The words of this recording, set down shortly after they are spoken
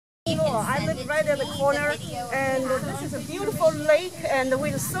I live right at the corner, and this is a beautiful lake, and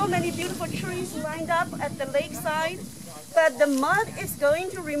with so many beautiful trees lined up at the lakeside. But the mud is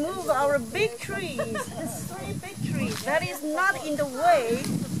going to remove our big trees, these 3 big trees. That is not in the way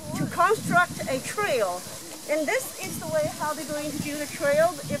to construct a trail. And this is the way how they're going to do the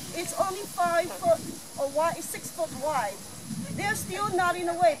trail. If it's only 5 foot or wide, 6 foot wide, they're still not in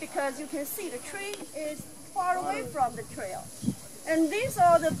the way because you can see the tree is far away from the trail. And these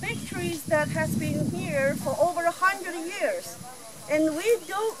are the big trees that has been here for over 100 years. And we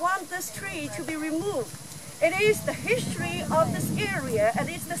don't want this tree to be removed. It is the history of this area, and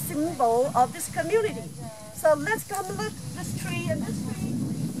it's the symbol of this community. So let's come look at this tree, and this tree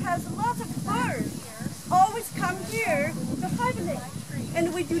has lots of birds. Always come here to hibernate.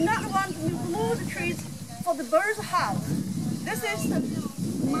 And we do not want to remove the trees for the birds' house. This is the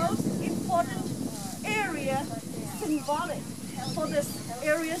most important area, symbolic for this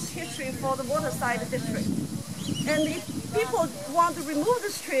area's history for the Waterside District. And if people want to remove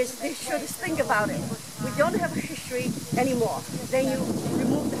these trees, they should think about it. We don't have a history anymore. Then you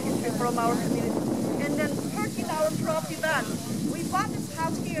remove the history from our community. And then hurting our property value. We bought this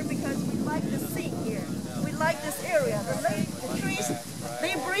house here because we like the scene here. We like this area. The lake, the trees,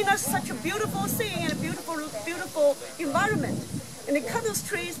 they bring us such a beautiful scene and a beautiful, beautiful environment. And they cut those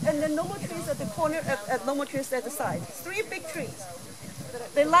trees, and then no more trees at the corner, no more trees at the side. 3 big trees.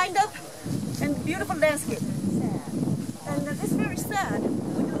 They lined up, and beautiful landscape. And it's very sad.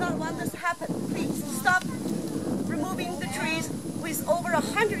 We do not want this to happen. Please stop removing the trees with over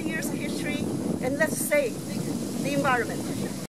 100 years of history, and let's save the environment.